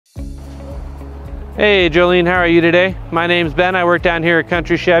Hey Jolene, how are you today? My name's Ben. I work down here at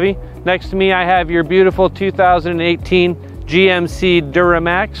Country Chevy. Next to me I have your beautiful 2018 GMC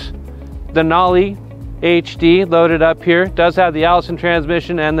Duramax Denali HD loaded up here. It does have the Allison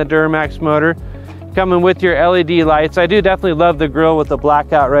transmission and the Duramax motor. Coming with your LED lights. I do definitely love the grille with the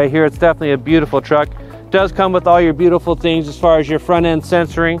blackout right here. It's definitely a beautiful truck. It does come with all your beautiful things as far as your front end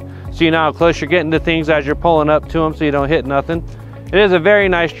sensoring, so you know how close you're getting to things as you're pulling up to them so you don't hit nothing. It is a very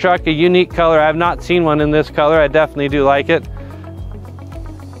nice truck, a unique color. I have not seen one in this color. I definitely do like it.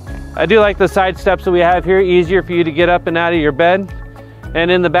 I do like the side steps that we have here, easier for you to get up and out of your bed. And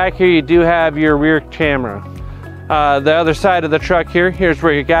in the back here you do have your rear camera. The other side of the truck here's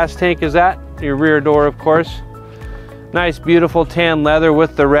where your gas tank is at, your rear door of course. Nice beautiful tan leather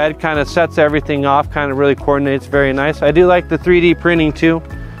with the red, kind of sets everything off, kind of really coordinates very nice. I do like the 3D printing too.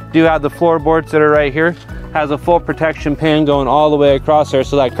 Do have the floorboards that are right here. Has a full protection pan going all the way across there,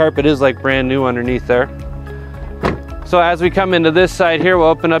 so that carpet is like brand new underneath there. So as we come into this side here, we'll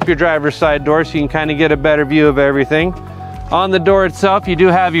open up your driver's side door so you can kind of get a better view of everything. On the door itself, you do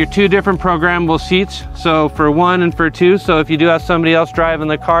have your two different programmable seats, so for 1 and for 2. So if you do have somebody else driving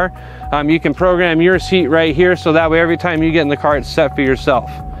the car, you can program your seat right here, so that way every time you get in the car, it's set for yourself.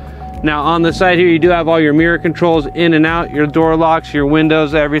 Now on the side here, you do have all your mirror controls in and out, your door locks, your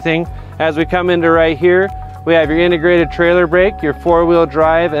windows, everything. As we come into right here, we have your integrated trailer brake, your 4-wheel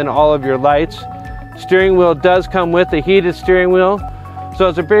drive, and all of your lights. Steering wheel does come with a heated steering wheel, so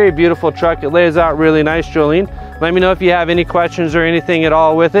it's a very beautiful truck. It lays out really nice, Jolene. Let me know if you have any questions or anything at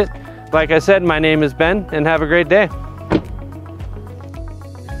all with it. Like I said, my name is Ben, and have a great day.